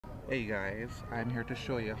Hey guys, I'm here to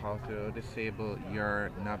show you how to disable your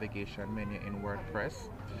navigation menu in WordPress.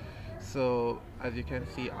 So as you can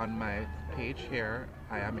see on my page here,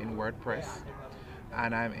 I am in WordPress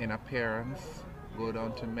and I'm in Appearance. Go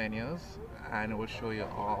down to Menus and it will show you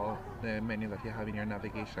all the menus that you have in your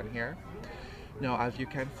navigation here. Now as you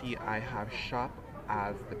can see, I have Shop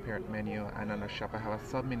as the parent menu, and under Shop I have a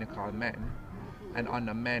sub menu called Men, and on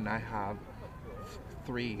the Men I have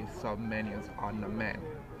three sub menus on the Men.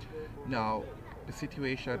 Now, the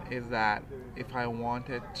situation is that if I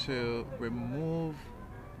wanted to remove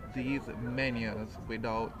these menus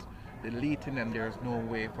without deleting them, there's no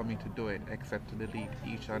way for me to do it except to delete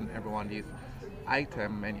each and every one of these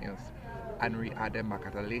item menus and re-add them back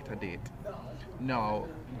at a later date. Now,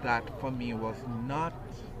 that for me was not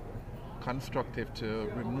constructive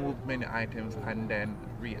to remove many items and then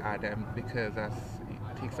re-add them, because it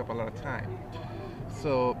takes up a lot of time.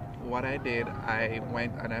 So what I did, I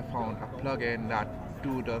went and I found a plugin that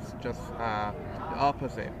does just the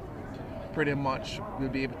opposite. Pretty much we'll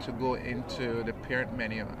be able to go into the parent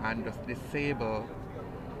menu and just disable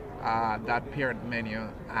that parent menu,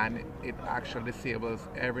 and it actually disables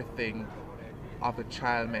everything of the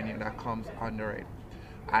child menu that comes under it.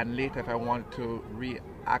 And later if I want to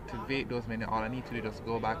reactivate those menus, all I need to do is just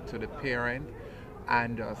go back to the parent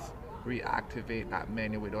and just reactivate that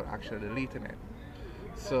menu without actually deleting it.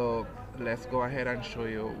 So let's go ahead and show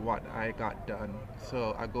you what I got done.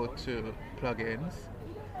 So I go to plugins,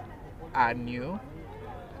 add new,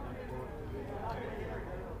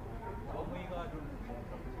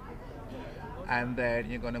 and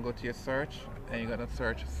then you're going to go to your search and you're going to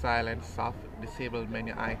search silent soft disabled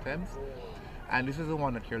menu items, and this is the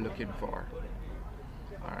one that you're looking for.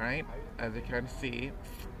 Alright, as you can see,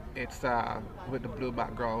 it's with the blue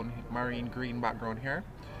background, marine green background here.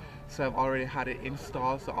 So I've already had it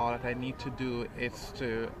installed, so all that I need to do is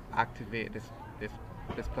to activate this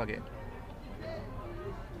plugin.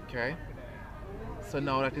 Okay, so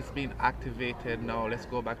now that it's been activated, now let's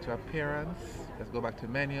go back to Appearance, let's go back to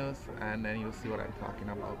Menus, and then you'll see what I'm talking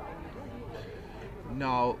about.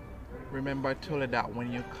 Now remember, I told you that when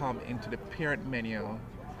you come into the parent menu,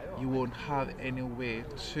 you won't have any way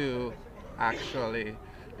to actually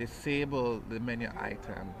disable the menu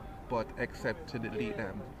item, but except to delete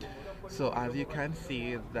them. So as you can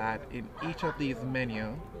see that in each of these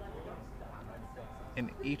menus,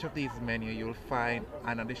 you'll find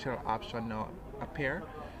an additional option now appear,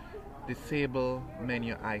 disable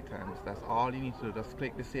menu items. That's all you need to do, just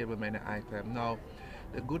click disable menu item. Now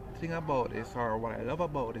the good thing about this, or what I love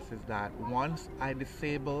about this, is that once I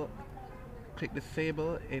click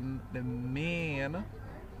disable in the main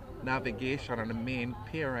navigation on the main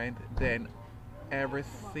parent, then every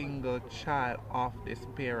single child of this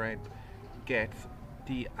parent gets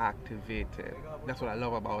deactivated. That's what I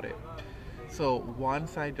love about it. So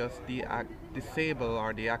once I just disable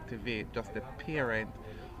or deactivate just the parent,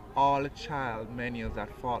 all the child menus that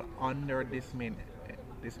fall under this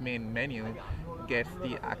main menu gets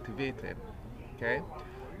deactivated. Okay.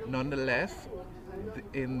 Nonetheless,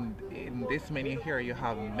 in this menu here you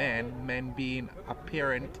have men being a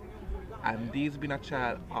parent and these being a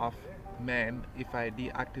child of Men. If I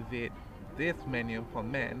deactivate this menu for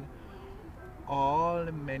Men, all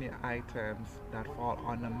the menu items that fall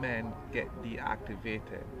on the Men get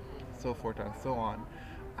deactivated, so forth and so on,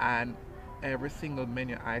 and every single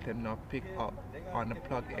menu item now pick up on the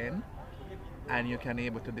plugin, and you can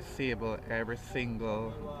able to disable every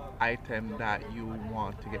single item that you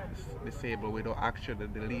want to get disabled without actually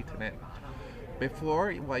deleting it.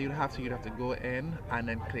 Before, what you'd have to go in and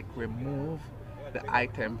then click remove the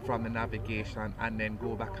item from the navigation and then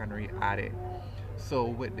go back and re-add it. So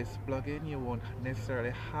with this plugin you won't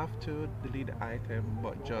necessarily have to delete the item,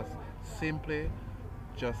 but just simply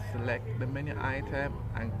select the menu item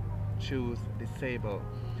and choose disable,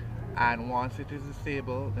 and once it is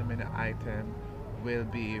disabled, the menu item will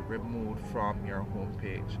be removed from your home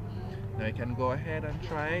page. Now you can go ahead and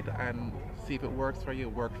try it and see if it works for you.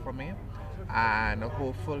 It worked for me, and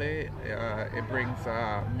hopefully it brings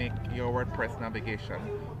make your WordPress navigation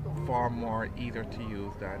far more easier to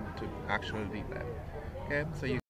use than to actually delete them. Okay, so you